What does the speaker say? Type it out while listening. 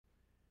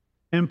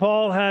And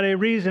Paul had a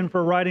reason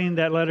for writing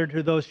that letter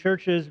to those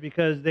churches,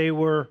 because they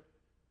were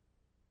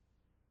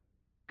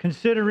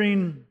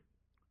considering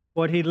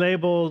what he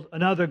labeled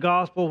another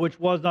gospel, which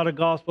was not a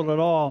gospel at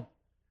all.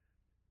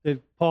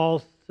 That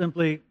Paul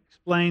simply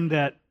explained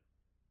that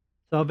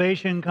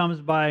salvation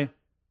comes by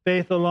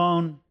faith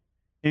alone,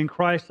 in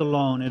Christ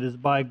alone. It is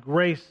by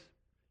grace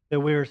that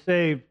we are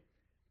saved.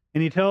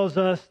 And he tells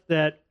us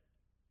that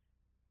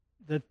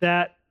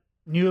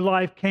new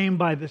life came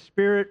by the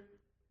Spirit,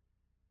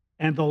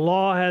 and the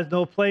law has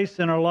no place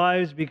in our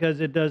lives because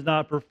it does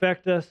not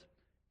perfect us,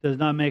 does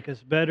not make us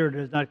better,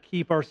 does not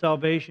keep our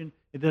salvation,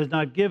 it does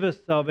not give us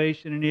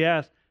salvation. And he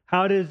asks,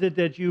 how is it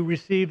that you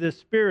received the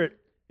Spirit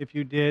if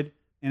you did?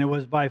 And it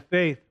was by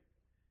faith.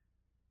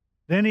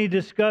 Then he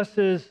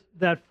discusses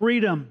that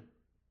freedom.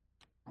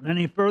 And then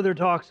he further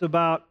talks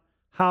about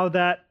how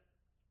that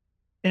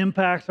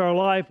impacts our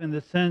life, in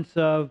the sense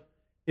of,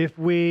 if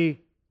we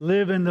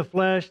live in the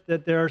flesh,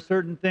 that there are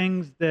certain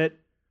things that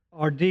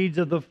are deeds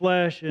of the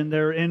flesh, and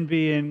they're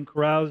envy and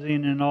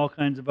carousing and all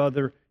kinds of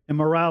other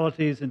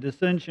immoralities and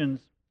dissensions.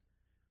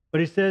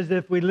 But he says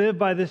if we live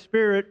by the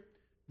Spirit,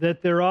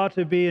 that there ought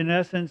to be, in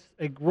essence,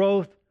 a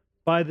growth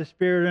by the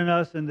Spirit in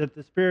us, and that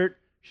the Spirit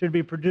should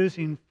be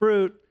producing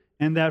fruit,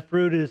 and that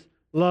fruit is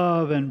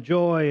love and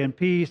joy and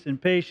peace and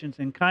patience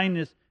and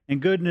kindness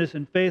and goodness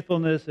and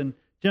faithfulness and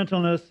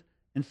gentleness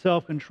and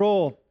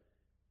self-control.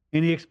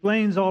 And he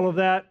explains all of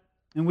that,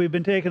 and we've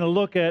been taking a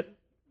look at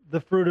the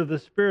fruit of the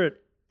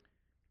Spirit.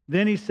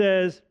 Then he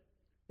says,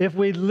 if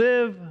we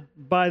live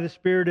by the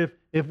Spirit,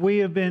 if we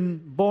have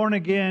been born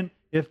again,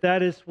 if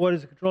that is what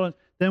is controlling us,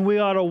 then we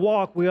ought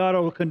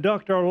to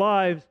conduct our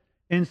lives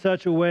in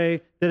such a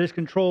way that is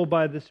controlled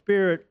by the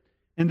Spirit,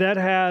 and that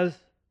has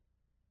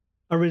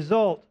a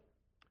result.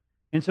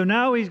 And so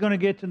now he's going to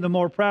get to the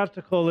more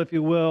practical, if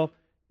you will.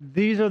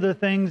 These are the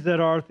things that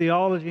our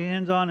theology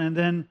hinges on, and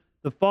then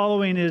the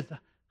following is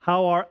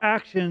how our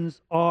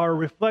actions are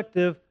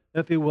reflective,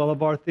 if you will,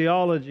 of our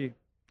theology.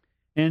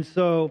 And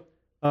so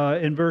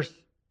in verse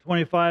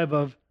 25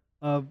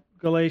 of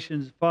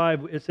Galatians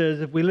 5, it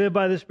says, if we live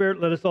by the Spirit,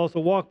 let us also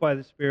walk by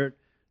the Spirit.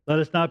 Let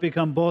us not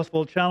become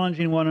boastful,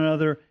 challenging one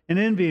another and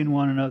envying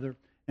one another.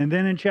 And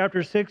then in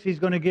chapter 6, he's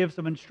going to give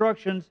some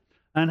instructions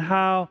on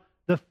how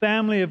the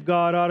family of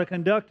God ought to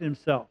conduct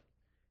himself.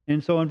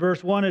 And so in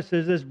verse 1, it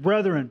says this,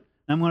 brethren.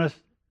 I'm going to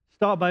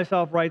stop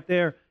myself right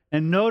there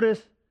and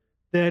notice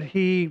that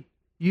he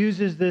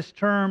uses this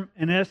term,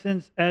 in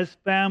essence, as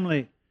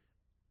family.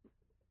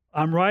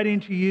 I'm writing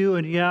to you,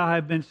 and yeah,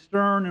 I've been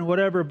stern and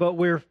whatever, but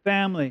we're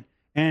family.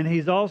 And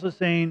he's also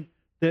saying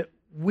that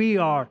we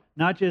are,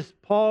 not just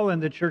Paul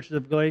and the churches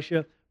of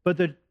Galatia, but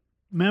the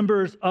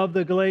members of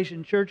the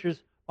Galatian churches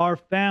are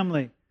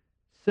family.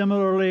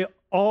 Similarly,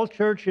 all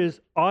churches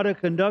ought to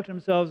conduct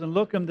themselves and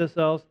look at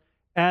themselves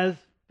as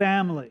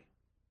family.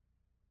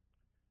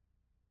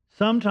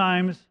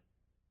 Sometimes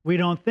we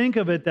don't think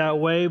of it that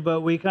way,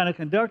 but we kind of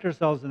conduct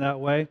ourselves in that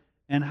way.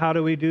 And how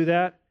do we do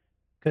that?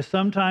 Because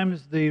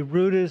sometimes the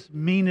rudest,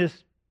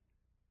 meanest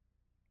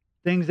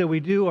things that we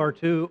do are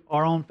to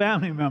our own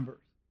family members.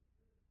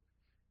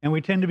 And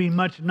we tend to be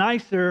much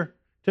nicer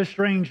to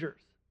strangers.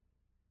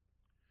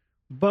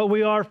 But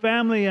we are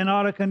family and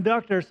ought to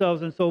conduct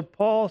ourselves. And so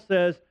Paul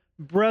says,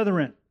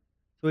 brethren.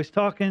 So he's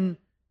talking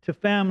to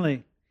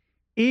family.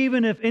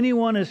 Even if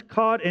anyone is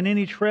caught in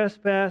any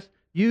trespass,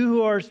 you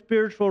who are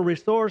spiritual,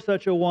 restore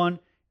such a one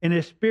in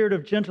a spirit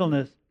of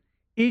gentleness,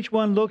 each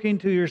one looking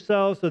to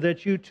yourselves, so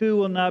that you too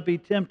will not be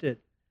tempted.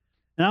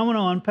 And I want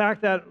to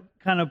unpack that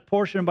kind of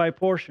portion by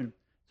portion.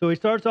 So he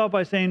starts off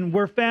by saying,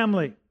 we're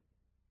family.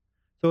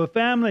 So a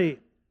family,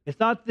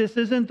 this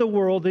isn't the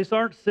world. These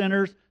aren't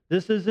sinners.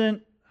 This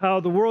isn't how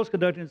the world's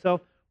conducting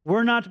itself.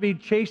 We're not to be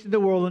chasing the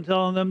world and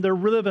telling them they're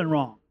living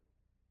wrong.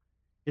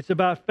 It's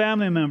about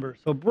family members.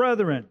 So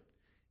brethren,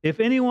 if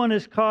anyone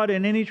is caught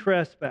in any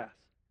trespass,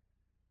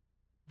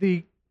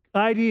 the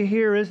idea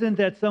here isn't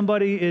that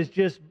somebody is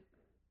just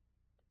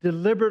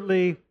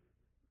deliberately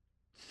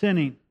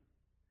sinning.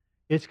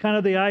 It's kind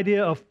of the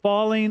idea of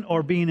falling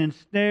or being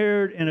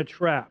ensnared in a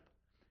trap.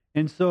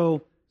 And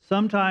so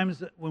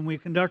sometimes when we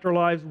conduct our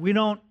lives, we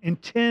don't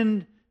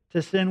intend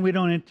to sin, we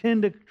don't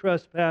intend to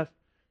trespass,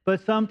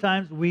 but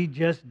sometimes we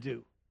just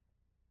do.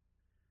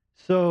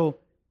 So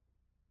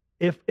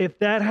if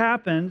that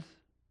happens,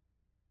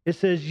 it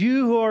says,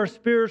 you who are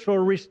spiritual,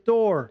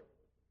 restore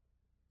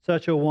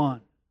such a one.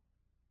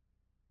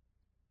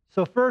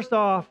 So first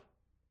off,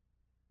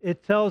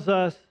 it tells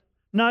us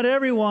not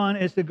everyone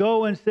is to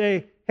go and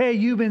say, hey,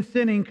 you've been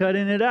sinning,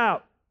 cutting it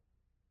out.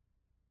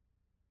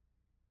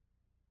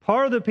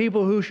 Part of the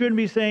people who shouldn't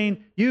be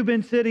saying, you've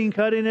been sinning,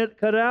 cutting it,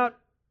 cut out,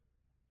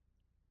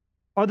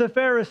 are the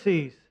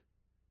Pharisees,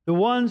 the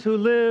ones who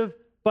live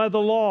by the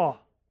law.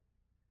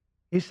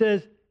 He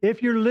says,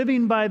 if you're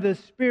living by the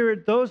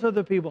Spirit, those are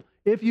the people.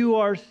 If you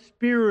are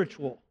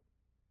spiritual.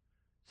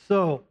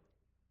 So,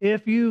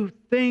 if you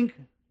think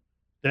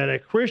that a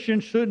Christian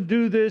shouldn't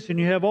do this and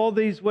you have all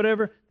these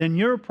whatever, then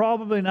you're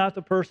probably not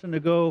the person to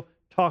go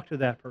talk to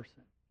that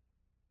person.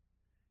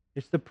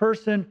 It's the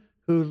person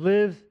who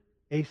lives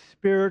a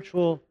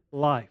spiritual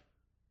life.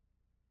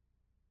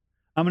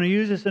 I'm going to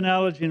use this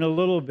analogy in a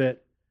little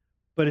bit,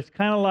 but it's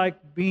kind of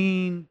like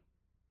being,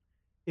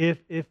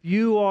 if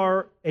you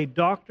are a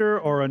doctor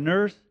or a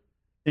nurse,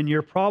 then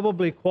you're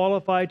probably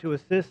qualified to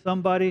assist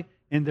somebody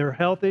in their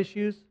health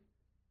issues.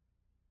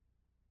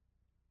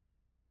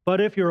 But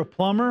if you're a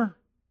plumber,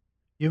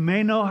 you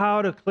may know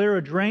how to clear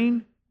a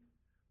drain,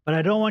 but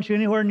I don't want you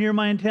anywhere near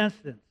my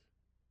intestines.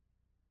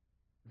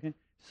 Okay?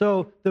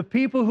 So the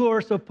people who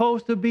are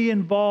supposed to be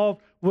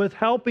involved with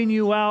helping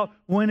you out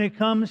when it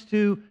comes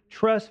to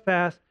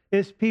trespass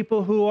is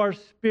people who are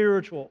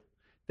spiritual.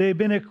 They've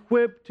been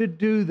equipped to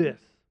do this.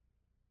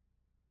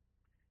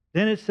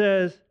 Then it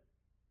says,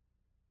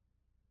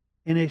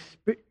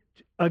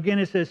 again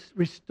it says,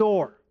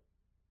 restore.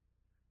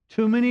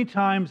 Too many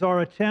times our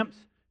attempts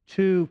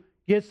to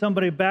get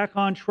somebody back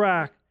on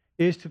track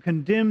is to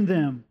condemn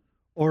them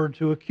or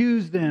to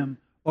accuse them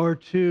or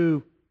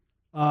to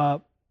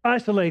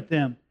isolate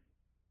them.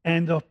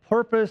 And the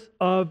purpose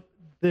of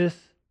this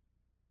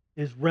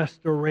is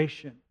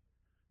restoration,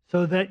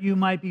 so that you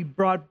might be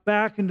brought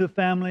back into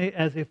family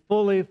as a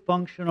fully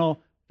functional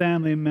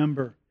family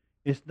member.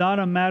 It's not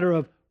a matter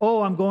of,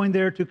 oh, I'm going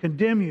there to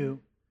condemn you.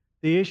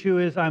 The issue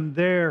is I'm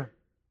there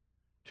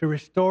to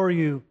restore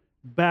you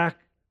back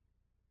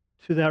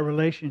to that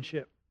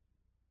relationship.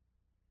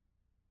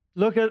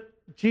 Look at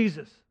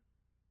Jesus.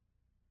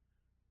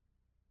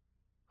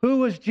 Who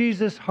was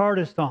Jesus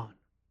hardest on?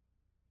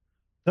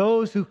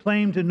 Those who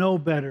claimed to know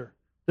better,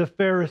 the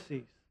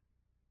Pharisees.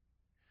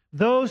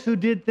 Those who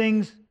did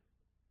things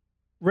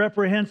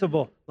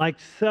reprehensible, like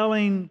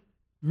selling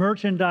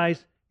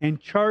merchandise and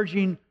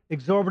charging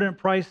exorbitant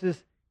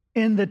prices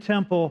in the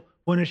temple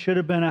when it should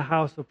have been a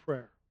house of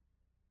prayer.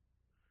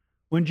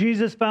 When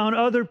Jesus found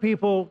other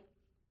people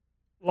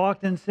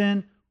locked in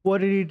sin,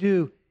 what did He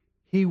do?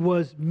 He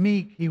was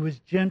meek, He was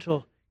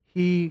gentle,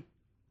 He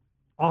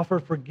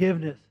offered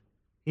forgiveness.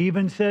 He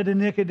even said to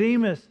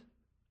Nicodemus,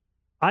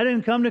 I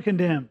didn't come to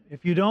condemn.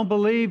 If you don't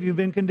believe, you've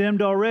been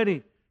condemned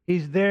already.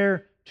 He's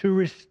there to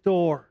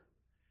restore.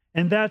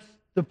 And that's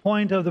the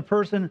point of the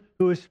person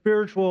who is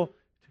spiritual,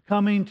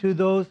 coming to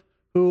those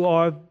who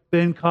have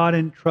been caught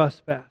in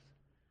trespass.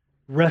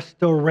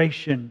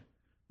 Restoration,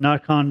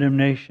 not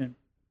condemnation.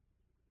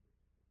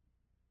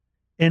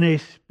 In a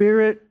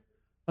spirit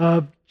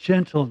of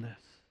gentleness.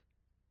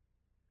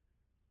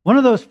 One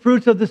of those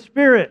fruits of the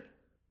Spirit,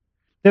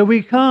 that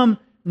we come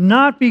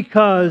not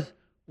because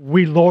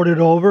we lord it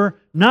over,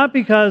 not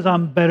because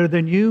I'm better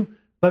than you,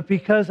 but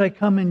because I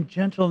come in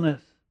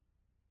gentleness.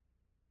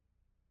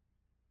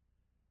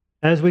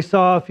 As we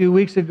saw a few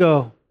weeks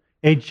ago,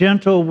 a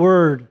gentle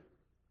word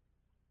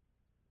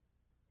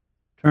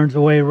turns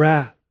away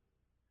wrath.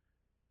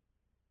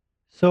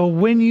 So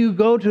when you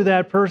go to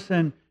that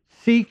person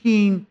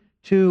seeking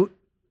to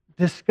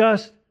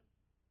discuss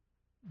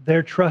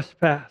their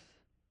trespass,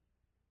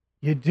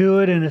 you do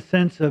it in a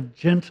sense of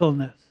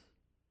gentleness.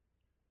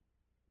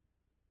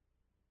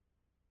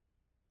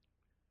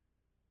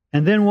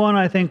 And then one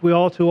I think we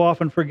all too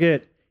often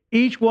forget.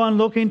 Each one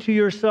looking to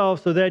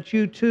yourself so that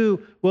you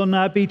too will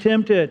not be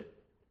tempted.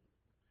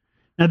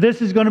 Now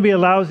this is going to be a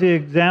lousy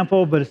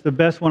example, but it's the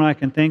best one I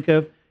can think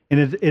of.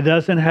 And it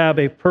doesn't have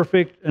a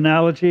perfect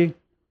analogy.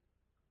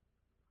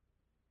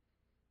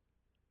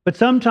 But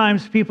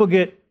sometimes people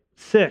get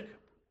sick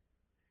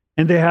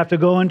and they have to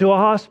go into a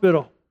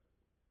hospital.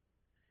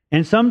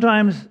 And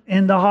sometimes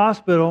in the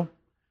hospital,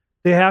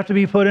 they have to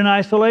be put in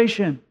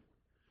isolation.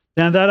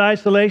 Now that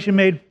isolation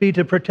may be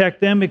to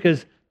protect them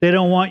because they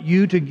don't want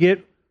you to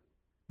get,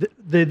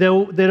 they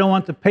don't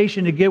want the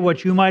patient to get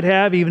what you might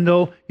have, even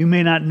though you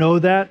may not know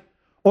that.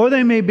 Or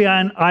they may be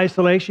on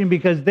isolation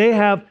because they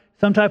have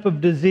some type of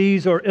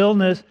disease or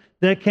illness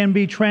that can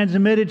be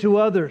transmitted to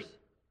others.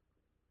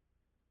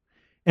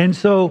 And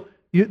so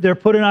they're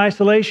put in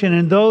isolation,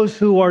 and those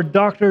who are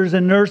doctors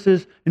and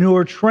nurses and who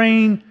are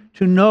trained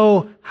to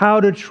know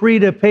how to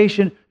treat a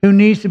patient who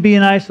needs to be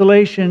in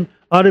isolation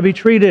ought to be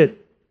treated.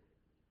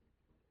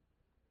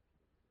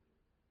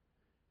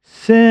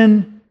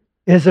 Sin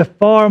is a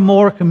far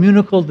more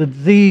communicable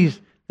disease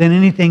than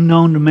anything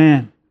known to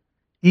man,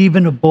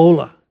 even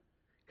Ebola.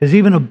 Because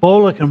even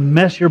Ebola can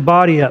mess your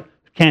body up,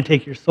 can't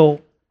take your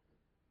soul.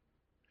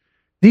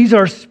 These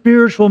are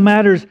spiritual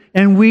matters,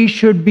 and we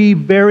should be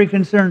very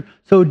concerned.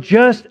 So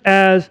just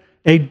as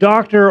a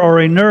doctor or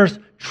a nurse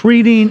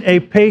treating a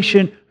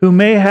patient who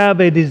may have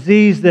a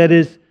disease that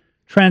is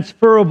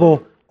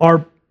transferable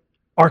are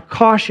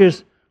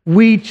cautious,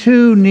 we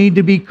too need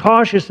to be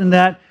cautious in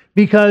that,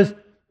 because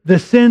the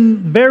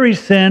very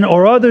sin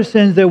or other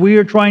sins that we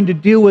are trying to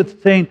deal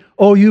with, saying,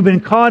 oh, you've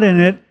been caught in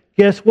it,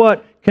 guess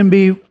what?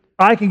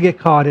 I can get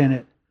caught in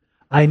it.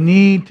 I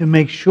need to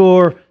make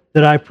sure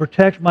that I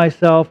protect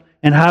myself.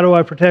 And how do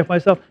I protect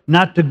myself?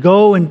 Not to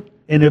go and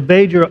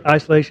evade your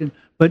isolation,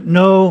 but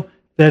know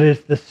that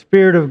it's the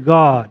Spirit of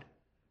God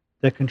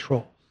that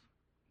controls.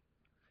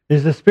 It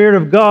is the Spirit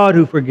of God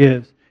who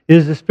forgives. It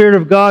is the Spirit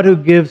of God who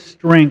gives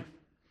strength.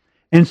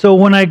 And so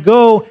when I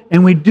go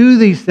and we do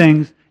these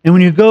things, and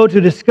when you go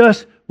to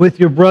discuss with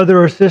your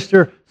brother or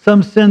sister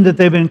some sin that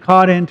they've been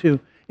caught into,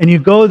 and you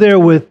go there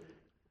with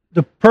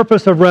the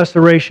purpose of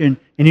restoration,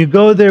 and you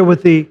go there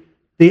with the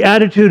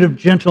attitude of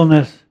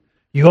gentleness,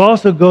 you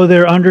also go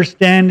there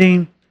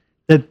understanding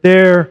that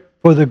there,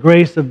 for the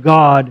grace of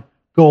God,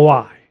 go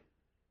I.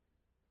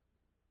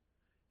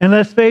 And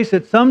let's face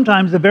it,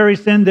 sometimes the very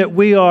sin that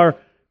we are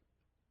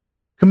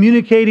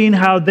communicating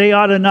how they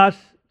ought to not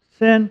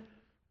sin,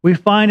 we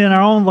find in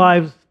our own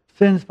lives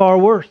sins far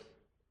worse.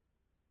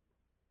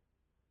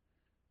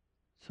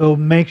 So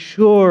make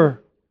sure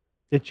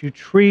that you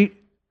treat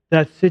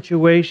that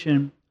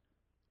situation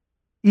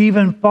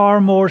even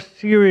far more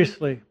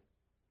seriously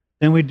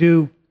than we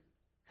do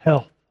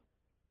health,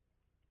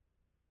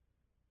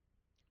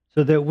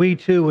 so that we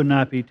too would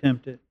not be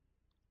tempted.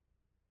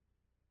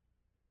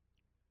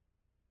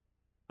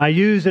 I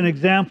use an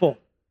example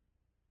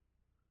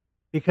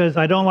because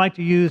I don't like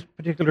to use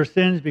particular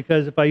sins,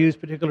 because if I use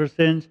particular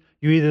sins,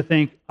 you either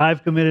think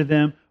I've committed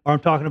them or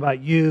I'm talking about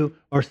you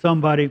or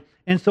somebody.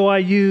 And so I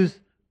use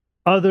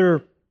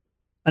other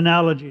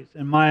analogies.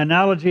 And my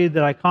analogy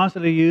that I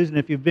constantly use, and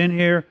if you've been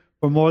here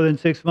for more than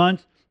 6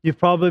 months, you've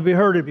probably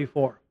heard it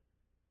before.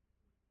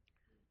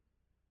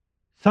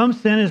 Some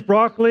sin is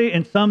broccoli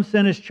and some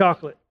sin is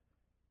chocolate.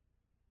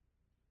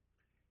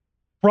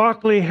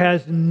 Broccoli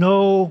has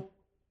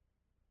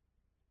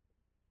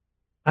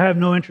I have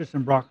no interest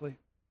in broccoli.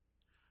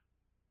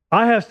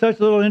 I have such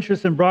little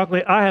interest in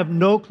broccoli, I have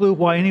no clue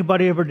why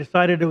anybody ever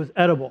decided it was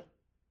edible.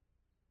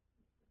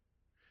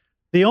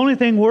 The only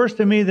thing worse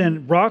to me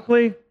than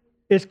broccoli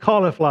is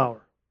cauliflower.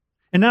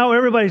 And now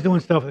everybody's doing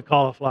stuff with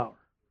cauliflower.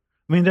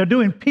 I mean, they're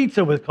doing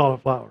pizza with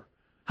cauliflower.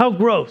 How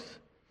gross.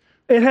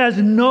 It has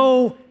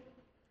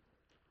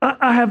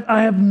I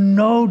have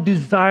no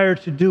desire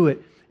to do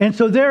it. And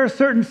so there are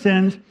certain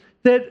sins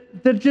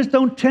that just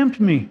don't tempt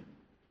me.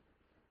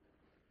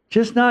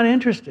 Just not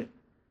interested.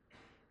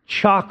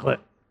 Chocolate,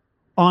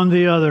 on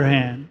the other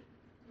hand,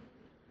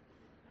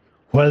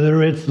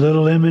 whether it's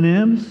little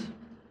M&Ms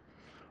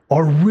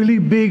or really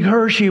big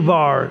Hershey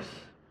bars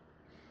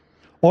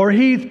or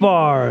Heath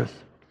bars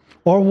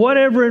or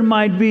whatever it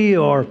might be,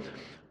 or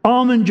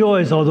Almond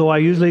Joys, although I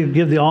usually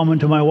give the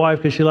almond to my wife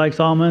because she likes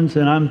almonds,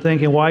 and I'm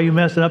thinking, why are you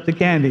messing up the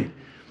candy?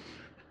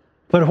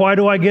 But why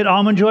do I get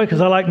Almond Joy?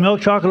 Because I like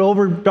milk chocolate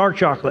over dark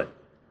chocolate.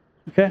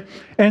 Okay?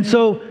 And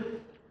so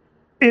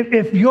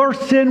if your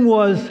sin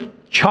was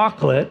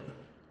chocolate,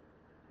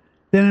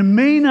 then it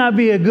may not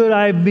be a good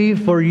idea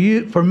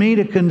for me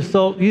to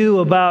consult you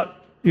about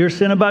your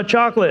sin about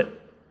chocolate,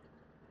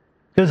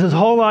 because it's a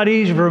whole lot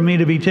easier for me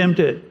to be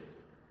tempted.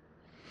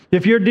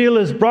 If your deal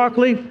is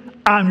broccoli,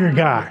 I'm your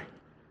guy,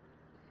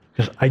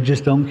 because I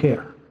just don't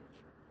care.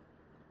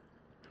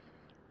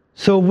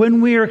 So when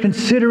we are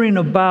considering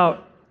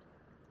about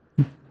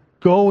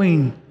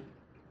going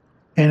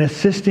and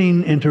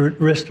assisting into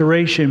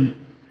restoration,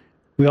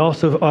 we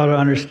also ought to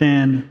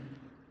understand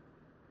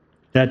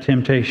that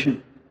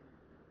temptation.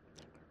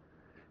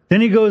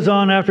 Then he goes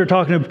on, after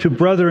talking to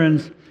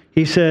brethren,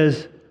 he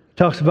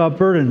talks about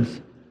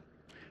burdens.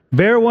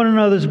 Bear one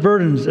another's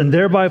burdens and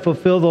thereby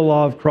fulfill the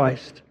law of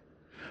Christ.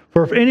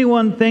 For if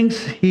anyone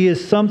thinks he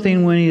is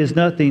something when he is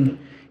nothing,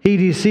 he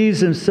deceives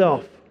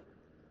himself.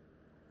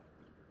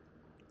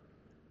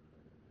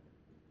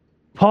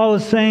 Paul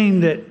is saying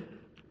that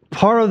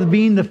part of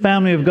being the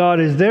family of God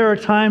is there are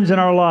times in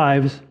our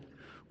lives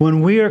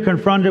when we are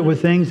confronted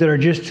with things that are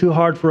just too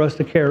hard for us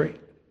to carry.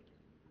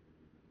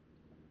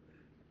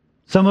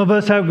 Some of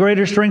us have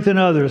greater strength than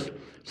others.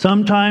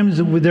 Sometimes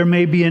there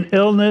may be an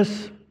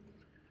illness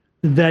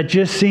that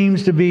just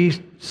seems to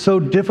be so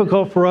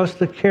difficult for us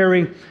to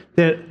carry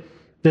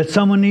that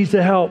someone needs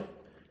to help.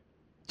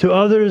 To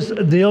others,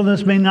 the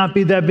illness may not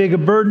be that big a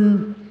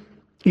burden,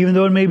 even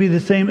though it may be the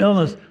same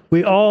illness.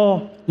 We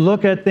all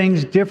look at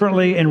things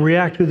differently and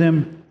react to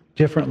them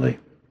differently.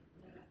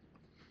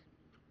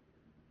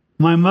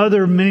 My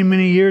mother, many,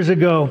 many years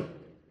ago,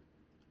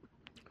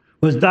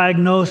 was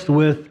diagnosed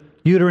with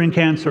uterine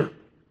cancer.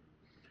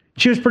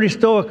 She was pretty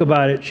stoic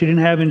about it. She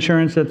didn't have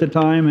insurance at the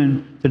time,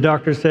 and the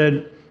doctor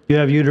said, "You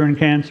have uterine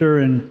cancer,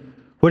 and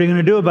what are you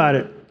going to do about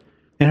it?"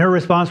 And her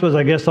response was,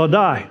 "I guess I'll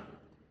die,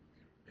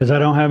 because I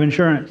don't have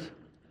insurance."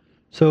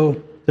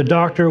 So the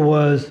doctor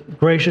was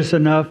gracious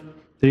enough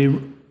that he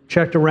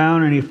checked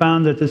around and he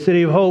found that the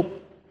City of Hope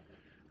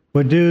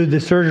would do the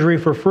surgery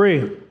for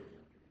free.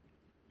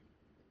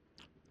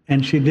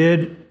 And she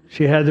did.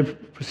 She had the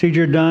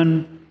procedure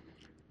done.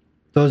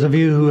 Those of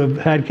you who have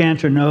had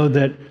cancer know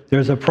that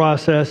there's a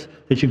process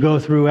that you go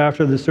through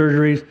after the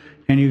surgeries,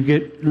 and you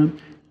get.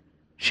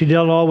 She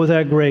dealt all with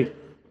that great.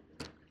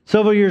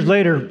 Several years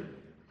later,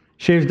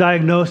 she was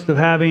diagnosed of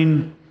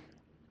having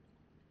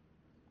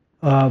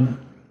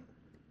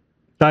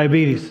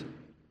diabetes.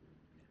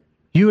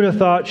 You would have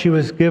thought she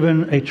was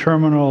given a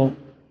terminal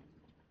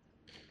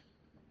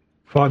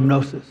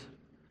prognosis.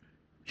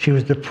 She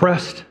was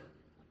depressed.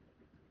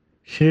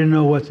 She didn't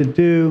know what to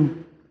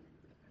do,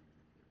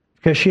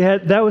 because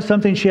that was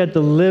something she had to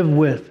live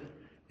with,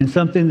 and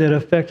something that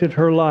affected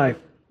her life.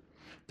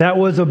 That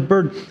was a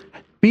burden.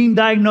 Being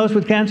diagnosed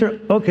with cancer,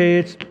 okay,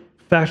 it's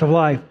fact of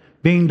life.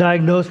 Being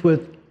diagnosed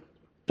with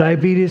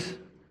diabetes,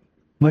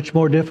 much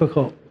more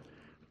difficult.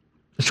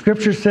 The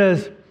scripture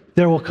says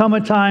there will come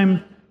a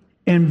time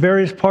in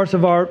various parts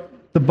of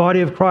the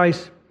body of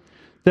Christ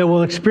that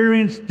will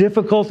experience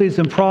difficulties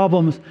and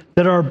problems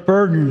that are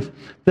burdens,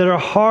 that are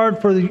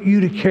hard for you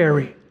to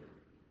carry.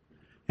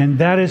 And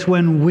that is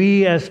when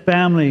we as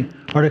family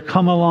are to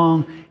come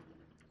along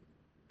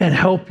and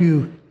help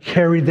you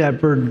carry that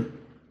burden.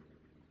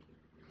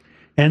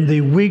 And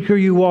the weaker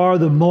you are,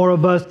 the more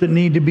of us that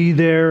need to be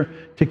there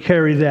to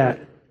carry that.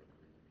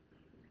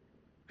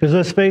 Because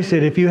let's face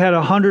it, if you had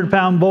a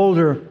 100-pound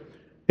boulder,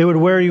 it would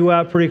wear you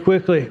out pretty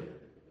quickly.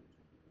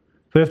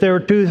 But if there were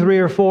 2, 3,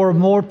 or 4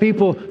 more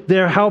people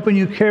there helping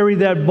you carry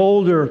that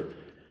boulder,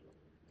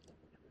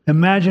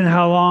 imagine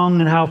how long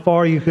and how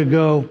far you could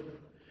go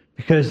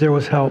because there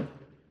was help.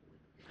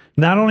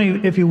 Not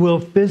only, if you will,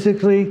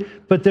 physically,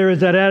 but there is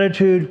that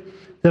attitude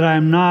that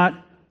I'm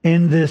not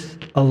in this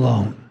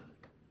alone.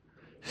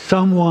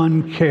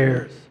 Someone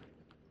cares.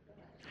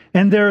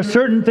 And there are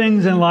certain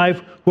things in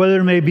life, whether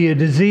it may be a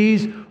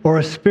disease or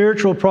a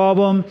spiritual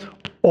problem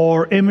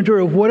or immature,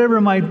 or whatever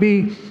it might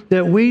be,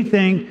 that we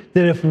think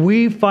that if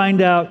we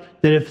find out,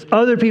 that if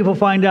other people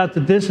find out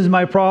that this is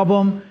my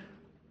problem,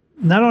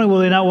 not only will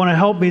they not want to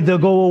help me, they'll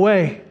go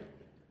away.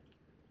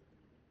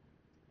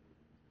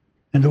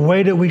 And the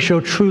way that we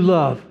show true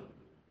love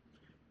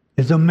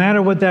is no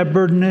matter what that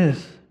burden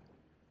is,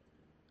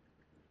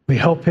 we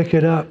help pick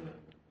it up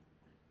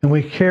and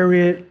we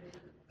carry it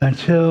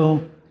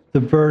until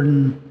the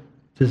burden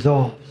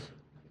dissolves.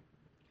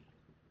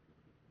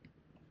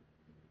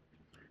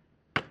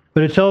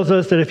 But it tells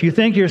us that if you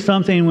think you're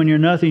something when you're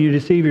nothing, you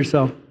deceive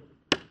yourself.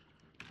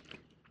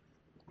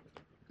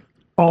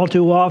 All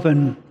too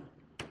often,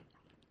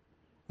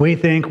 we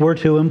think we're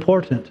too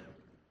important.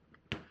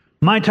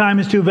 My time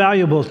is too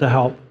valuable to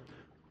help.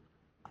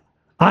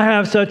 I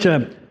have such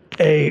a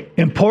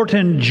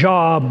important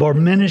job or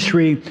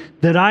ministry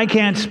that I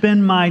can't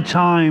spend my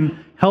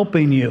time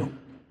helping you.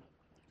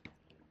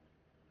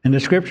 And the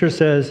scripture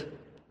says,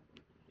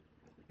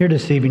 you're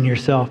deceiving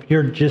yourself.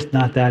 You're just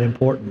not that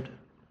important.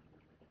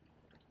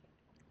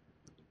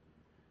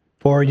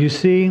 For you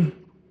see,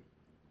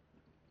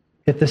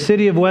 if the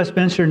city of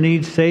Westminster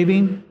needs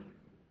saving,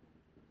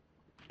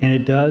 and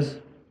it does,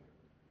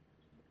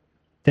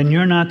 then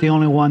you're not the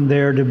only one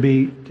there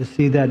to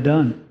see that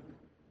done.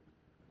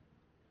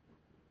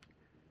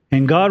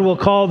 And God will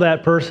call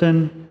that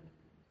person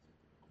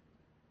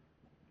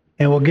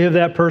and will give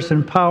that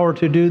person power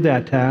to do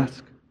that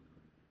task.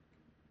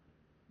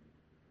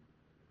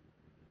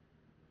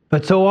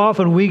 But so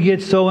often we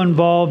get so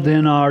involved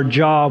in our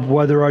job,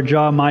 whether our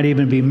job might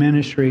even be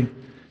ministry,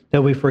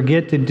 that we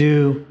forget to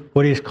do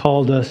what He's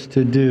called us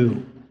to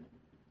do.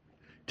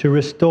 To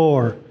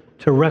restore,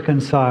 to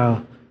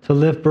reconcile, to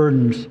lift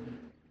burdens,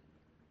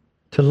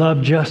 to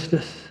love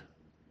justice,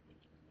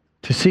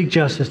 to seek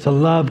justice, to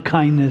love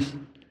kindness,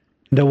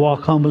 and to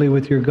walk humbly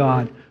with your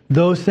God.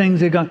 Those things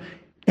that God,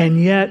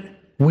 and yet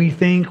we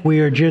think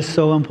we are just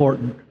so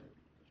important.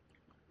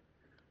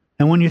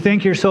 And when you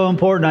think you're so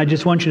important, I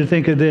just want you to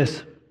think of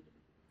this.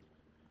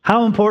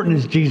 How important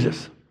is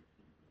Jesus?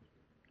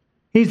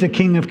 He's the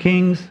King of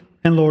Kings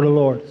and Lord of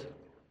Lords.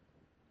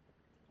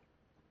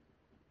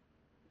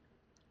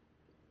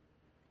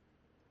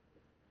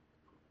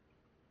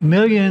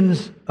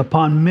 Millions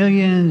upon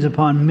millions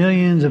upon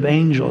millions of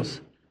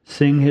angels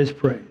sing His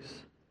praise.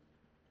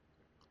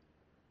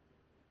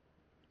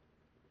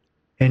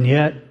 And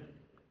yet,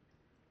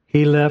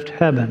 He left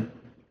heaven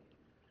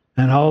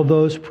and all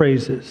those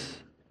praises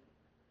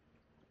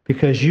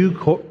because you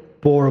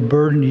bore a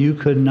burden you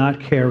could not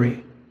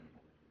carry.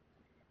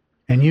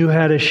 And you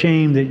had a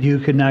shame that you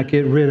could not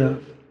get rid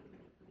of.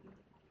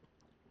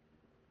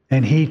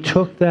 And He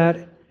took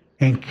that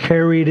and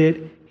carried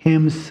it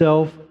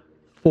Himself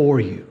for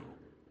you.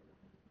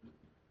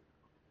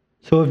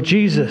 So if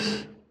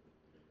Jesus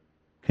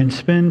can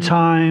spend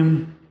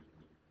time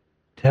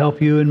to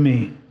help you and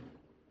me,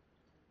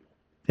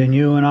 then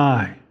you and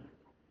I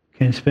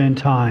can spend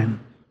time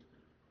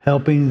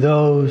helping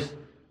those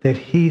that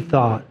He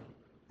thought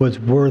was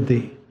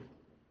worthy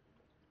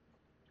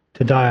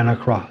to die on a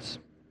cross.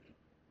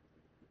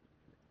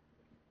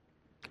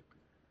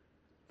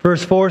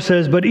 Verse 4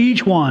 says, but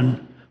each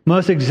one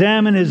must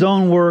examine his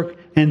own work,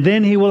 and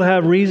then he will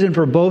have reason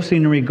for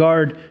boasting in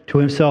regard to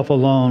himself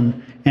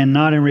alone and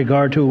not in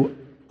regard to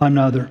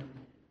another.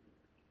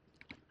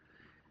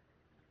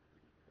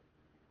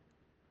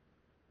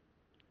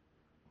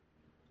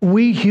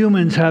 We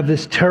humans have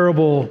this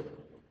terrible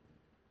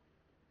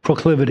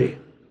proclivity,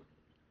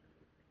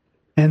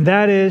 and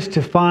that is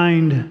to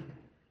find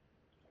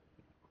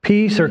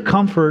peace or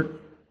comfort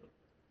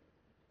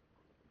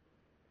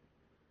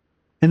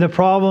in the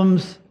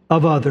problems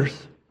of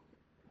others,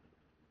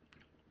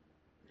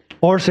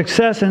 or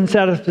success and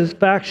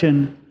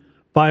satisfaction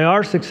by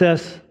our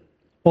success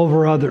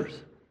over others.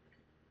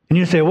 And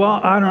you say, well,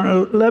 I don't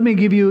know, let me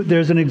give you,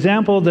 there's an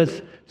example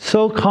that's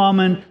so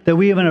common that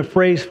we even have a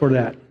phrase for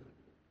that.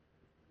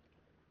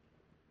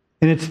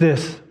 And it's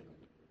this.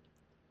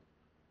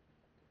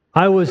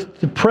 I was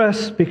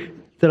depressed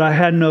that I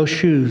had no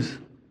shoes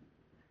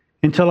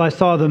until I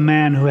saw the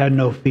man who had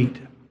no feet.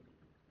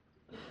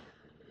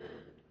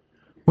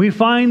 We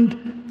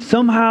find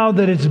somehow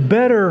that it's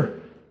better,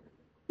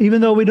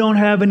 even though we don't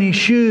have any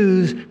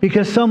shoes,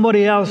 because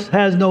somebody else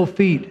has no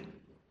feet.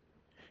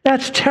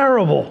 That's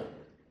terrible.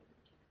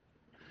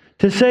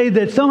 To say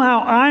that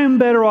somehow I'm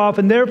better off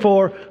and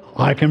therefore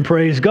I can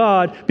praise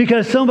God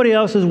because somebody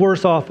else is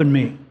worse off than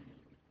me.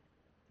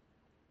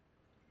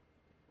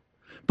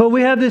 But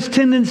we have this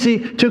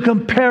tendency to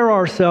compare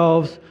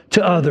ourselves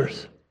to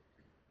others.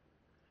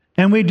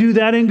 And we do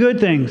that in good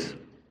things.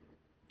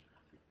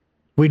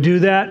 We do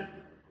that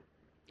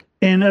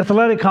in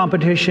athletic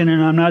competition,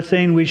 and I'm not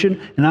saying we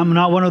should, and I'm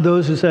not one of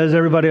those who says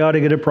everybody ought to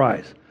get a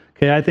prize.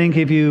 Okay, I think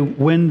if you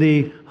win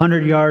the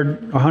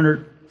 100-yard or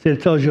 100,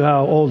 it tells you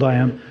how old I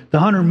am, the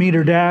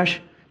 100-meter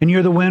dash, and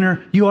you're the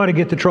winner, you ought to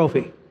get the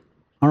trophy.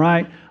 All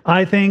right?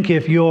 I think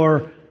if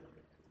your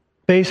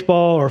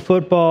baseball or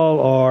football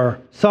or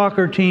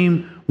soccer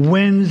team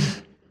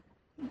wins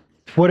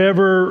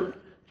whatever,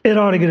 it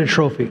ought to get a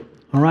trophy.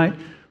 All right?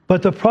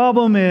 But the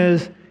problem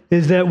is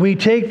that we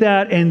take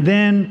that and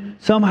then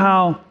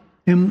somehow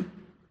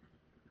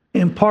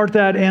impart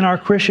that in our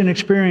Christian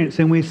experience,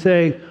 and we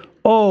say,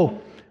 oh,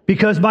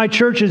 because my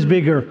church is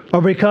bigger,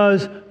 or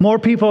because more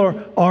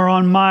people are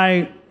on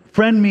my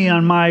friend me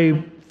on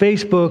my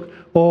Facebook,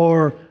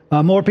 or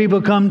more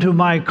people come to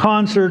my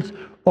concerts,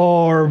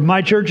 or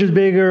my church is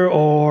bigger,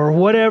 or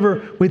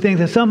whatever, we think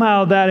that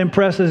somehow that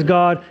impresses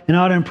God and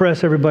ought to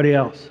impress everybody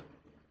else.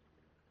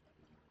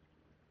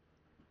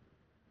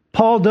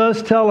 Paul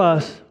does tell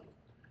us,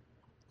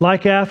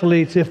 like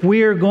athletes, if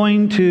we are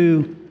going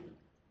to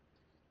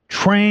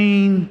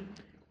train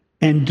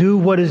and do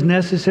what is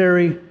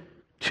necessary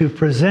to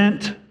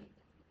present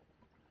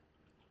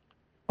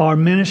our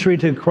ministry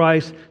to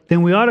Christ,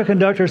 then we ought to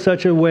conduct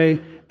ourselves such a way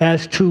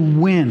as to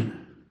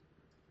win.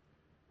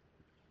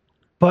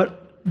 But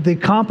the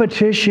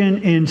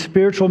competition in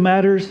spiritual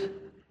matters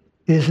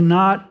is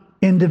not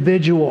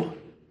individual.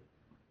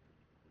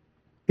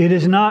 It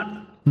is not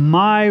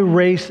my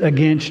race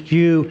against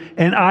you,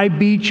 and I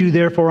beat you,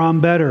 therefore I'm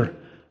better.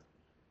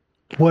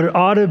 What it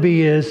ought to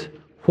be is,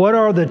 what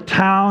are the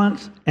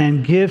talents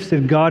and gifts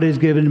that God has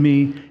given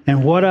me,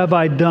 and what have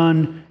I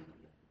done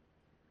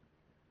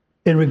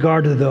in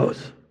regard to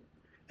those?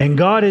 And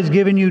God has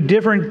given you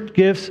different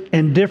gifts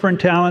and different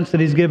talents that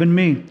He's given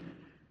me.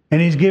 And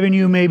He's given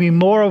you maybe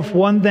more of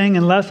one thing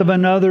and less of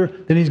another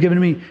than He's given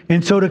me.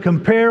 And so to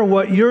compare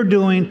what you're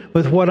doing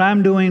with what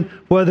I'm doing,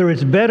 whether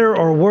it's better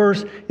or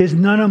worse, is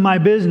none of my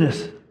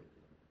business.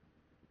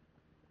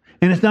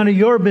 And it's none of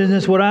your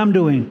business what I'm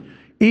doing.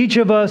 Each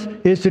of us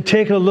is to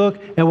take a look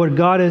at what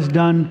God has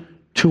done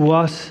to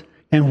us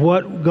and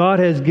what God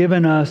has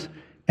given us,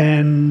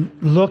 and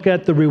look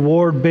at the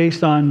reward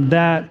based on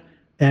that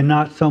and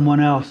not someone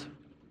else.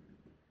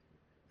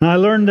 And I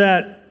learned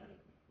that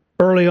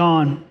early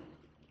on.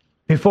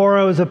 Before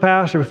I was a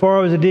pastor, before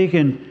I was a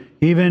deacon,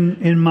 even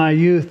in my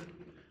youth,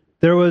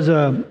 there was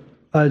I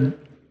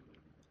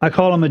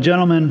call him a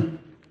gentleman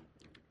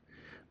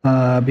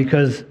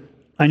because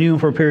I knew him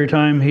for a period of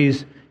time.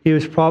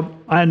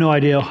 I had no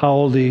idea how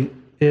old he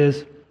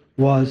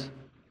was.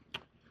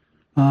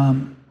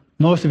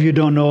 Most of you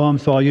don't know him,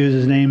 so I'll use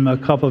his name. A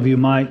couple of you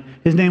might.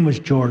 His name was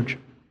George.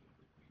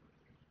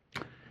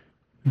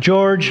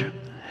 George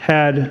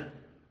had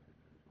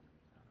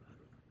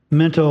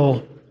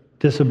mental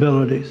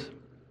disabilities,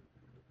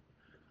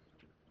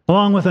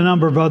 along with a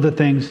number of other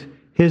things.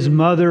 His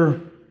mother,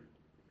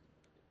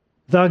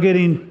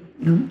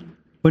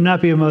 would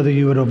not be a mother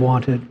you would have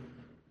wanted.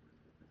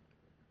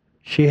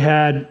 She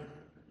had,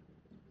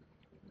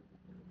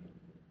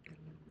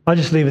 I'll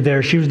just leave it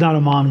there. She was not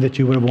a mom that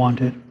you would have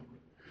wanted.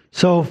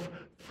 So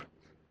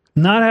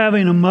not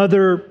having a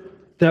mother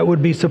that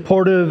would be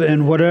supportive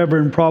and whatever,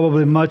 and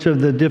probably much of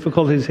the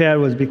difficulties he had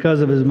was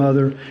because of his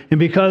mother and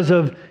because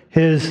of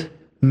his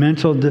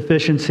mental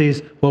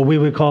deficiencies, what we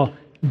would call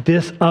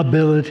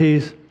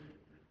disabilities.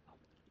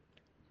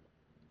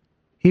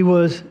 He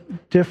was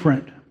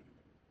different.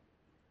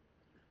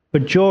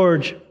 But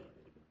George,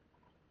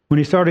 when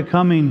he started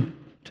coming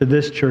to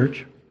this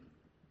church,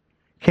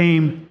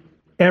 came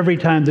every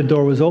time the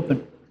door was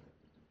open.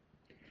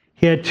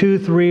 He had 2,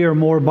 3, or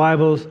more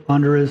Bibles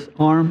under his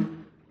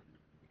arm.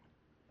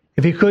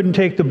 If he couldn't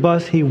take the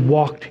bus, he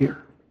walked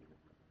here.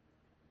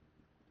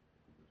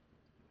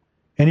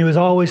 And he was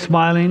always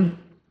smiling.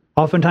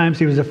 Oftentimes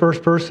he was the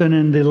first person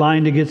in the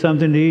line to get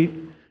something to eat.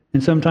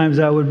 And sometimes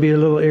that would be a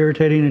little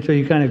irritating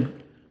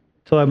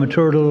until I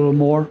matured a little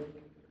more.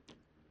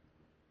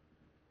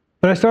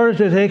 But I started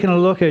to taking a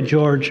look at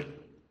George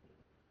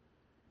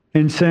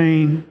and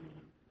saying,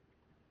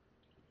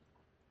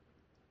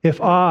 if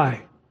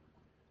I,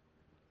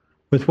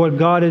 with what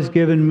God has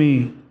given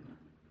me,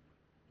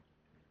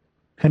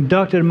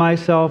 conducted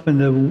myself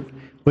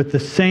with the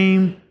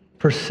same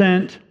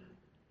percent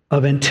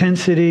of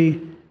intensity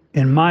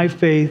in my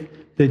faith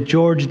that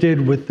George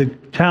did with the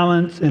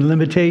talents and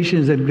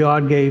limitations that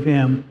God gave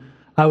him,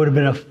 I would have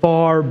been a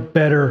far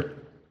better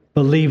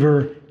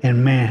believer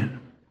and man.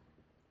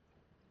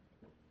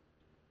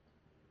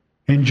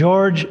 And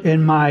George,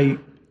 in my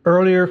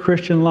earlier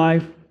Christian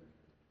life,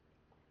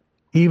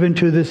 even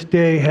to this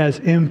day, has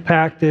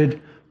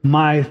impacted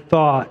my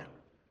thought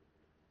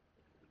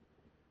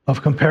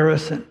of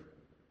comparison.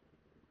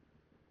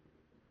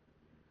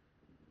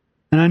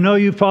 And I know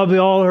you've probably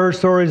all heard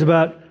stories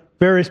about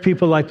various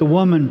people like the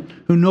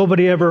woman who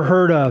nobody ever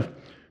heard of,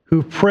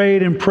 who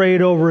prayed and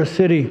prayed over a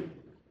city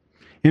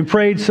and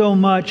prayed so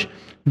much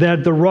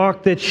that the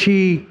rock that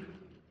she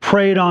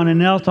prayed on and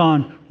knelt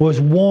on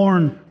was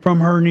worn from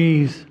her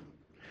knees.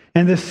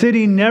 And the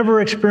city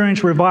never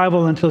experienced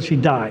revival until she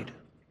died.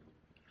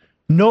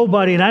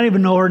 Nobody, and I don't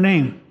even know her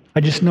name.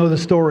 I just know the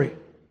story.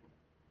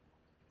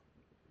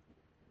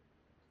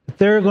 But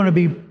there are going to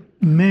be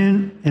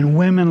men and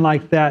women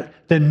like that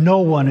no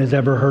one has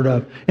ever heard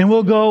of. And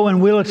we'll go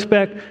and we'll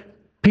expect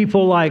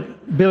people like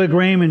Billy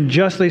Graham, and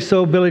justly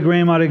so, Billy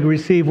Graham ought to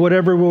receive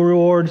whatever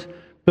rewards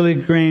Billy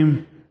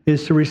Graham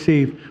is to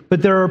receive.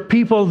 But there are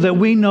people that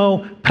we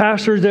know,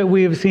 pastors that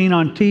we have seen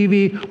on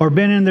TV or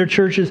been in their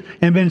churches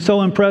and been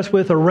so impressed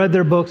with or read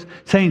their books,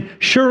 saying,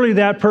 surely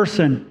that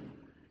person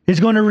is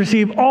going to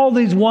receive all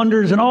these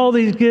wonders and all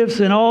these gifts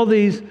and all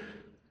these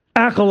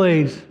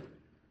accolades.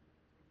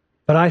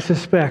 But I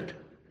suspect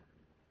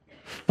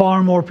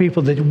far more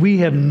people that we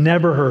have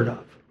never heard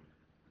of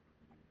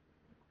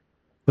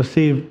will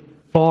see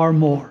far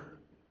more,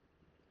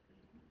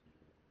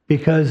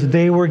 because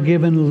they were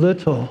given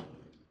little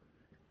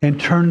and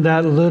turned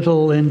that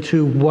little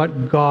into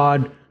what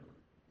God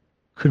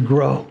could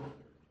grow.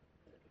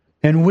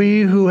 And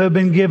we who have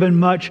been given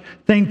much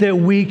think that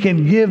we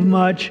can give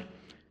much,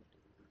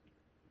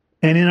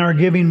 and in our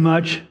giving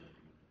much,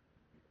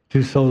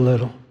 do so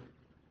little.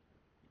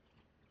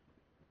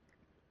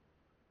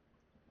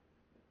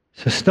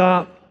 So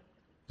stop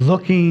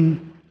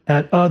looking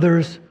at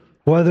others,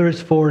 whether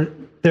it's for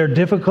their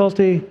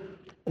difficulty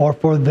or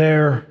for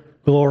their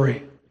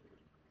glory.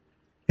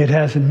 It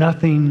has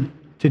nothing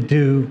to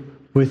do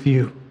with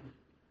you.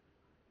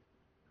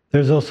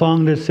 There's a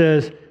song that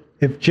says,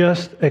 if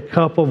just a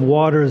cup of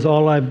water is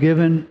all I've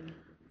given,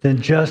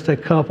 then just a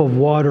cup of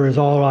water is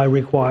all I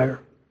require.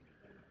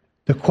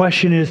 The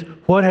question is,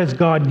 what has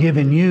God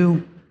given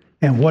you,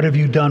 and what have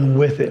you done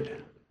with it?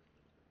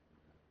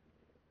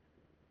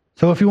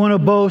 So if you want to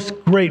boast,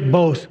 great,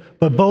 boast.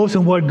 But boast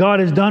in what God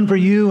has done for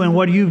you and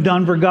what you've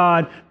done for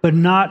God, but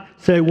not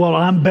say, well,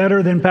 I'm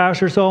better than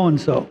Pastor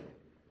so-and-so.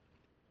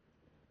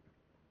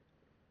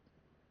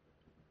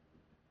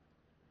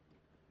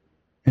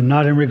 And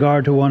not in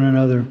regard to one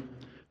another.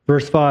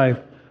 Verse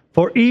 5,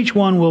 for each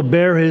one will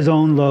bear his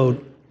own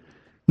load.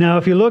 Now,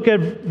 if you look at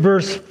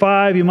verse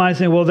 5, you might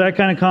say, well, that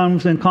kind of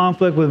comes in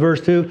conflict with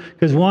verse 2,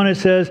 because one, it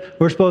says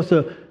we're supposed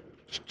to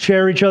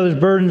share each other's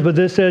burdens, but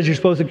this says you're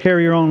supposed to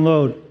carry your own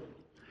load.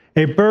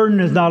 A burden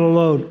is not a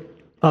load.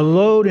 A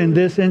load in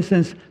this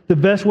instance, the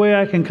best way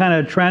I can kind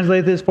of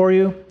translate this for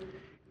you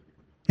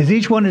is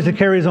each one is to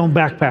carry his own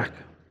backpack.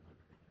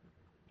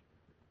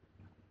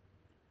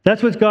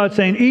 That's what God's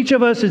saying. Each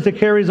of us is to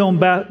carry his own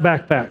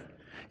backpack.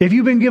 If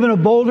you've been given a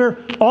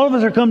boulder, all of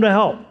us are come to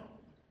help.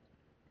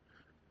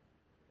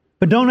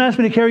 But don't ask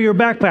me to carry your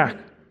backpack,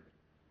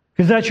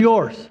 because that's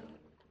yours.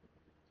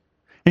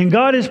 And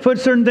God has put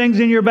certain things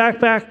in your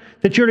backpack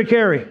that you're to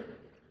carry.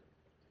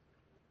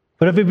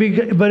 But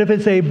if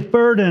it's a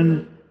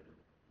burden,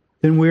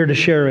 then we're to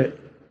share it.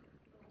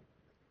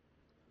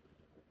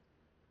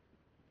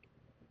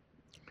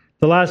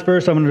 The last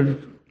verse I'm going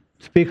to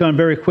speak on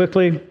very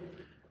quickly,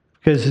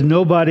 because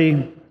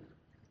nobody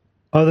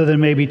other than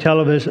maybe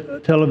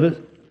television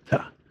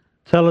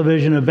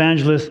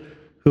evangelists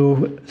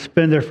who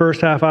spend their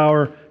first half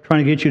hour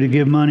trying to get you to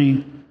give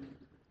money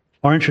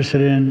are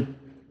interested in.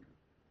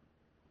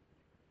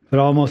 But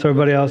almost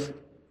everybody else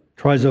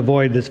tries to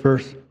avoid this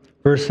verse.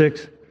 Verse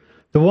 6.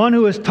 The one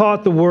who is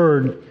taught the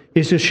word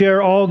is to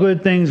share all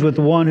good things with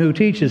the one who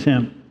teaches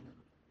him.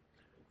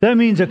 That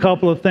means a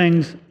couple of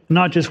things,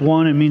 not just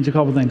one, it means a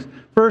couple of things.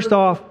 First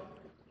off,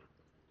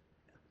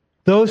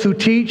 those who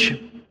teach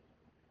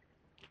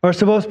are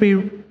supposed to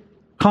be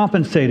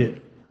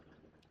compensated.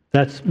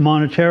 That's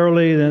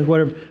monetarily, that's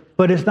whatever.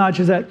 But it's not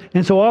just that.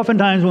 And so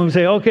oftentimes when we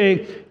say,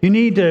 okay, you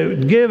need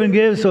to give and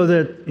give so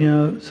that,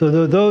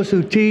 those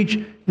who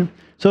teach.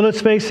 So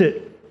let's face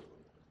it.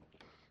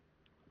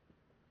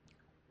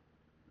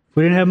 If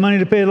we didn't have money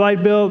to pay the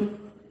light bill,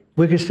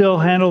 we could still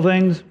handle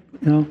things,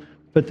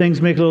 but things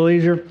make it a little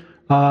easier.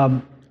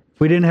 If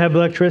we didn't have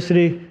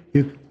electricity,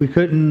 we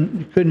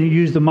couldn't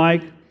use the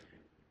mic,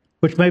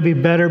 which may be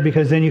better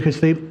because then you could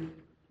sleep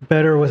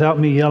better without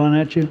me yelling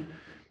at you.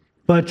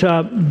 But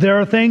there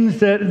are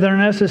things that are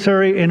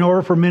necessary in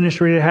order for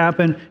ministry to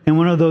happen, and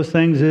one of those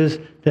things is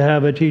to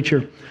have a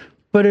teacher.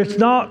 But it's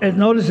not,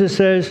 notice it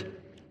says,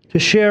 to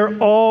share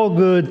all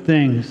good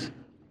things.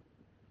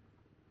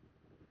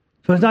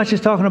 So it's not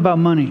just talking about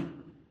money.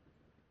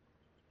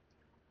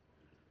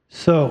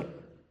 So,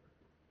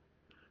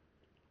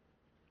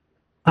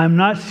 I'm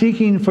not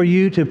seeking for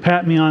you to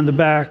pat me on the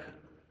back,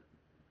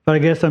 but I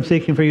guess I'm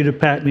seeking for you to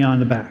pat me on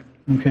the back.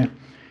 Okay.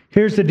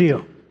 Here's the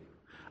deal.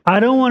 I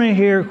don't want to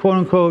hear, quote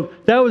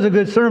unquote, that was a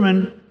good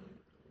sermon,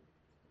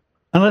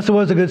 unless it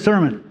was a good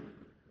sermon.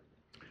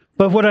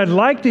 But what I'd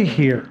like to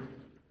hear,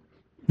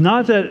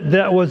 not that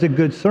that was a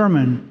good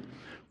sermon,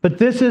 but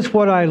this is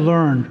what I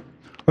learned,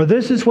 or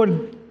this is what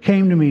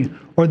came to me,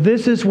 or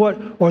this is what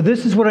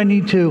I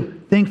need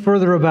to think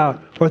further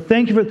about, or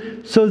thank you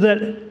for, so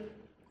that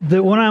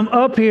when I'm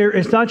up here,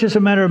 it's not just a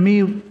matter of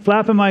me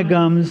flapping my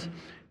gums,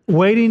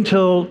 waiting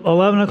till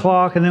 11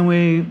 o'clock, and then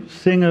we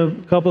sing a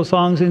couple of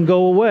songs and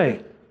go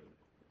away.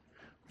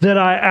 That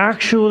I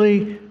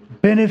actually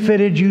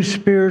benefited you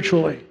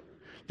spiritually.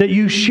 That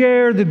you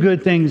share the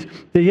good things.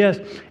 That yes.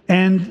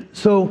 And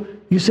so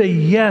you say,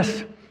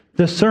 yes,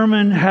 the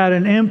sermon had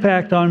an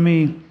impact on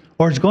me,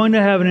 or it's going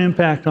to have an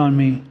impact on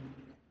me.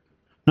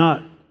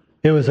 Not,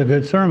 it was a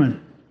good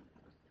sermon.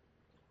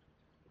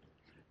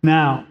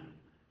 Now,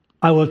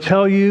 I will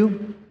tell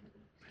you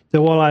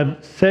that while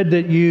I've said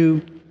that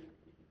you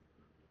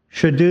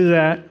should do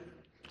that,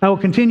 I will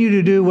continue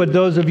to do what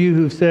those of you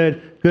who've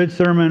said good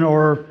sermon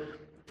or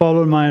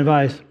followed my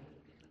advice,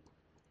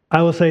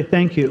 I will say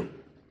thank you.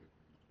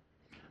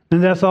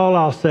 And that's all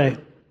I'll say.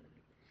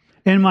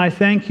 In my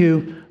thank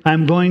you,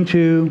 I'm going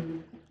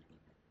to,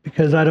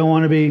 because I don't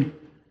want to be,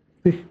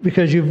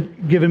 because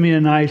you've given me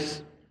a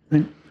nice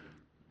thing.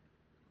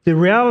 The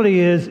reality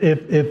is,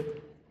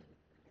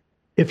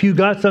 if you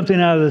got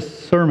something out of the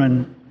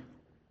sermon,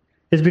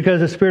 it's because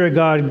the Spirit of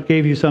God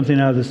gave you something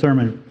out of the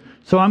sermon.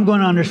 So I'm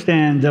going to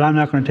understand that I'm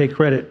not going to take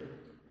credit.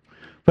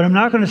 But I'm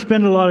not going to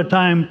spend a lot of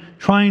time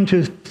trying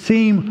to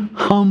seem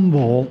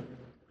humble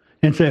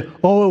and say,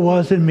 oh, it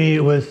wasn't me,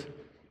 it was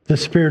the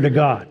Spirit of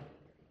God.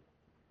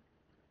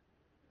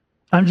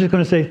 I'm just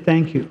going to say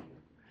thank you,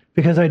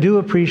 because I do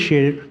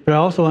appreciate it, but I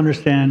also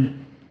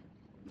understand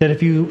that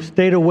if you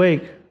stayed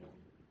awake,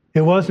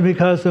 it wasn't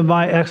because of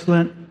my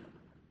excellent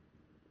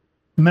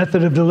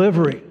method of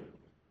delivery,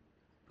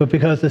 but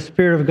because the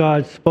Spirit of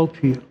God spoke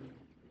to you.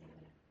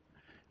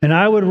 And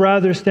I would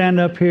rather stand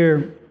up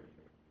here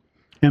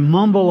and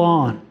mumble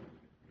on,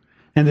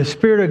 and the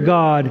Spirit of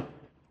God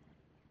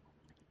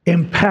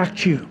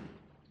impact you,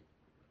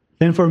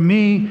 than for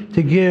me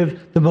to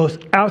give the most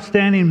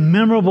outstanding,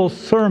 memorable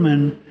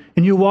sermon,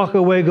 and you walk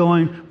away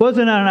going,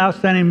 wasn't that an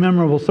outstanding,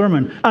 memorable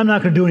sermon? I'm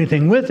not going to do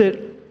anything with it,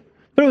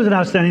 but it was an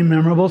outstanding,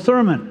 memorable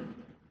sermon.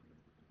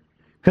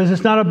 Because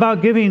it's not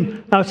about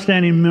giving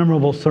outstanding,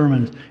 memorable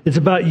sermons. It's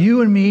about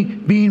you and me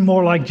being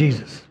more like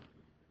Jesus.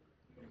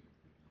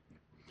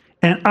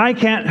 And I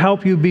can't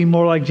help you be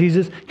more like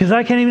Jesus, because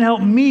I can't even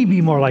help me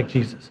be more like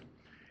Jesus.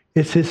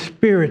 It's His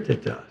Spirit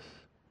that does.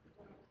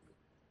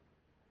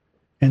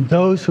 And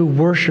those who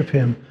worship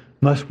Him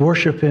must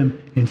worship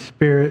Him in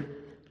spirit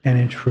and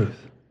in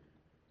truth.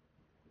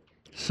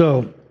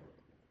 So,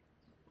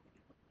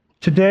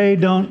 today,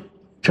 don't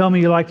tell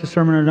me you like the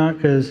sermon or not,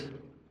 because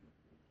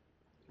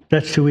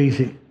that's too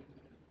easy.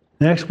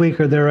 Next week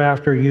or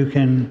thereafter, you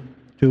can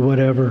do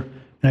whatever.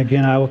 And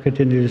again, I will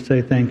continue to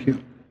say thank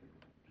you.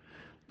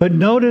 But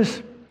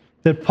notice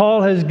that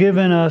Paul has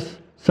given us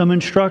some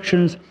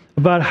instructions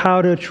about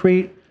how to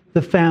treat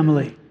the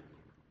family.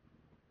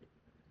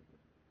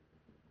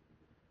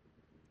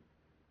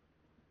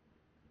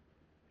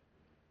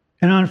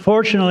 And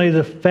unfortunately,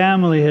 the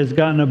family has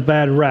gotten a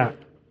bad rap.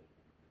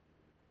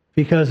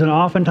 Because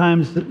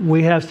oftentimes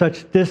we have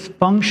such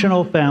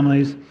dysfunctional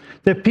families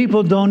that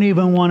people don't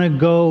even want to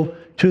go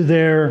to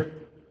their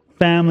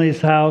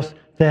family's house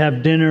to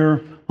have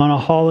dinner on a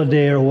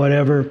holiday or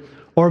whatever,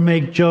 or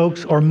make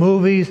jokes or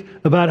movies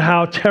about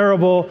how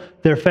terrible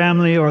their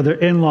family or their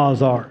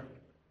in-laws are.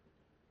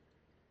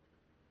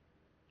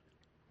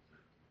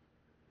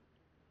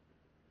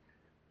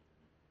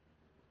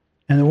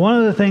 And one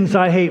of the things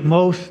I hate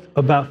most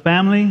about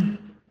family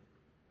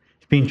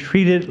is being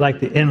treated like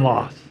the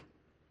in-laws.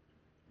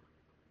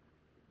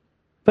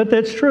 But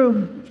that's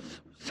true.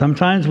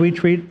 Sometimes we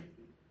treat,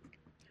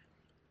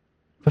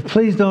 but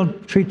please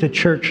don't treat the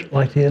church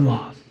like the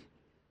in-laws.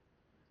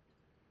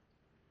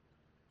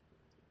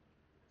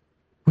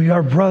 We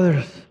are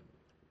brothers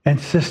and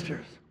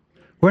sisters.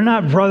 We're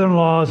not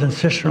brother-in-laws and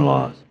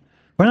sister-in-laws.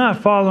 We're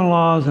not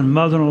father-in-laws and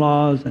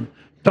mother-in-laws and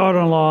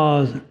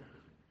daughter-in-laws.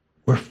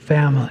 We're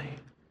family.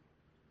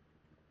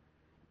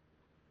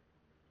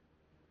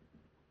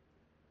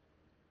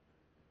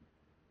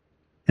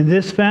 And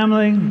this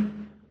family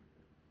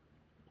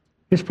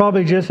is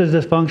probably just as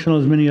dysfunctional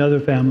as many other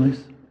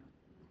families.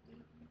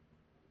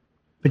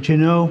 But you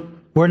know,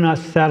 we're not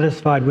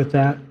satisfied with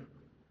that.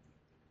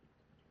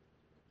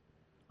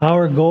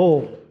 Our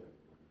goal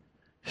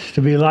is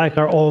to be like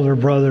our older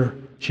brother,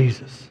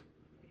 Jesus.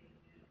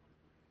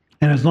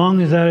 And as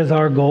long as that is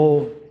our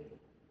goal,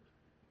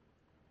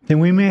 then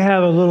we may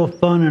have a little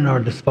fun in our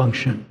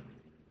dysfunction.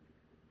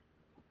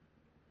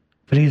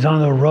 But He's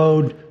on the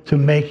road to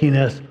making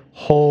us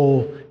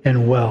whole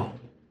and well.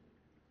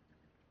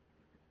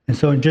 And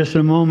so in just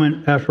a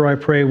moment after I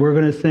pray, we're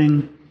going to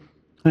sing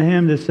a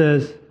hymn that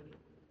says,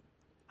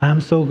 I'm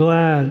so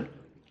glad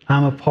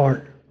I'm a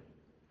part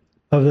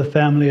of the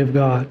family of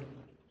God.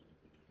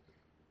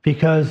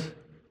 Because,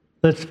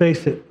 let's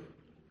face it,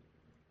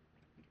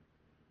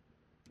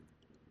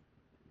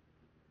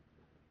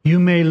 You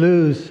may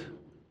lose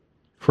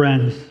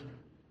friends.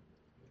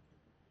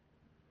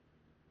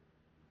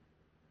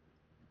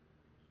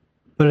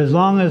 But as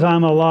long as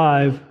I'm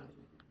alive,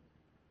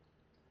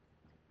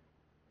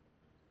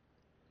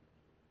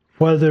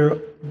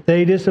 whether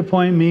they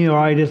disappoint me or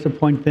I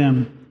disappoint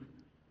them,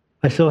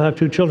 I still have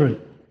two children.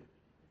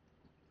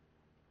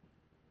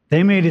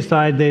 They may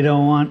decide they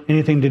don't want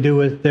anything to do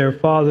with their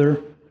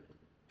father,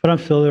 but I'm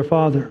still their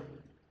father.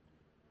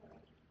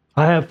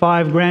 I have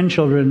 5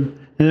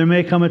 grandchildren, and there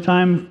may come a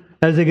time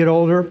as they get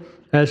older,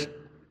 as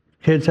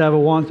kids have a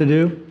want to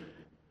do,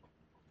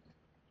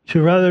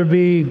 to rather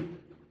be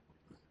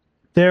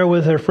there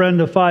with their friend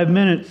of 5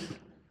 minutes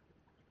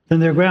than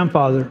their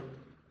grandfather.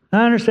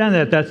 I understand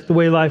that. That's the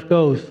way life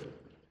goes.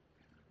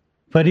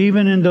 But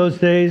even in those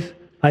days,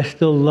 I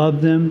still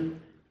love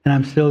them, and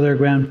I'm still their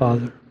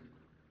grandfather.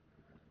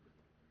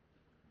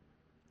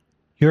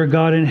 Your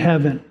God in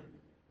heaven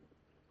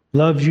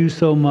loves you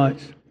so much.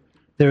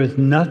 There is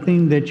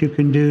nothing that you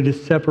can do to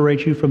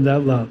separate you from that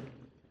love.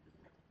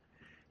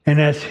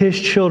 And as His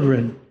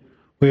children,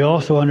 we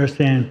also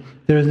understand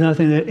there is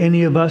nothing that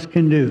any of us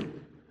can do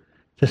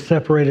to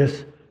separate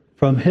us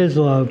from His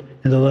love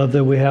and the love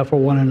that we have for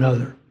one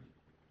another.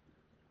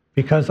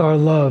 Because our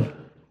love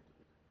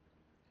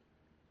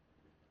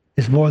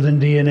is more than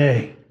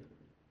DNA.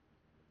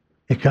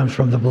 It comes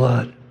from the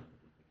blood.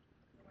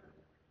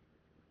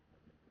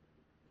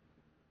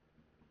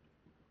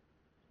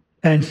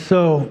 And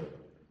so,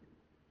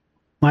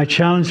 my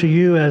challenge to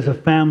you as a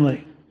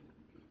family,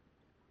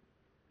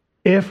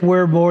 if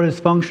we're more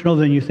dysfunctional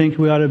than you think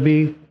we ought to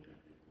be,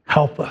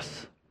 help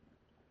us.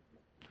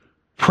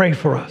 Pray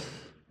for us.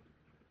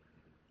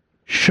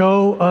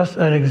 Show us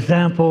an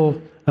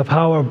example of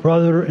how our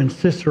brother and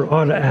sister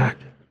ought to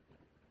act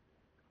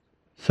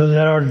so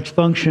that our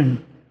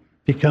dysfunction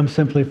becomes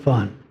simply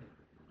fun.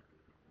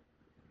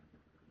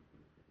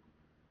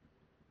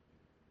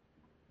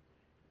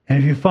 And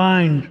if you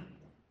find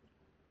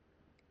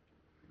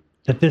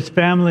that this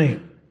family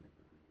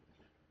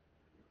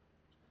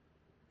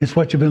is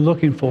what you've been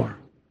looking for,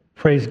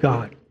 praise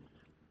God.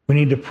 We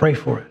need to pray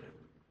for it.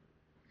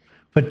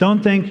 But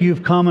don't think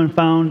you've come and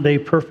found a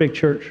perfect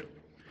church.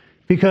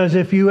 Because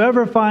if you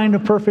ever find a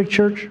perfect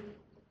church,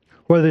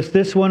 whether it's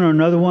this one or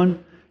another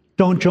one,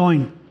 don't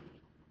join.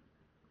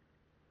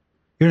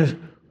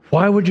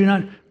 Why would you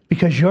not?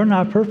 Because you're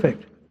not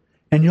perfect,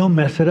 and you'll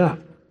mess it up.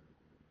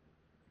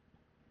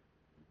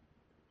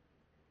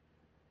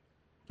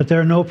 But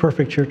there are no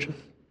perfect churches,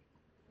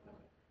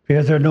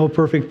 because there are no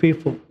perfect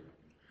people.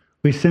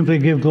 We simply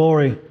give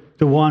glory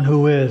to one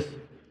who is,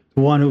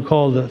 the one who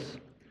called us,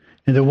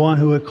 and the one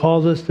who had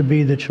called us to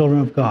be the children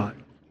of God.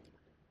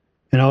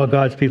 And all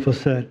God's people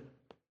said,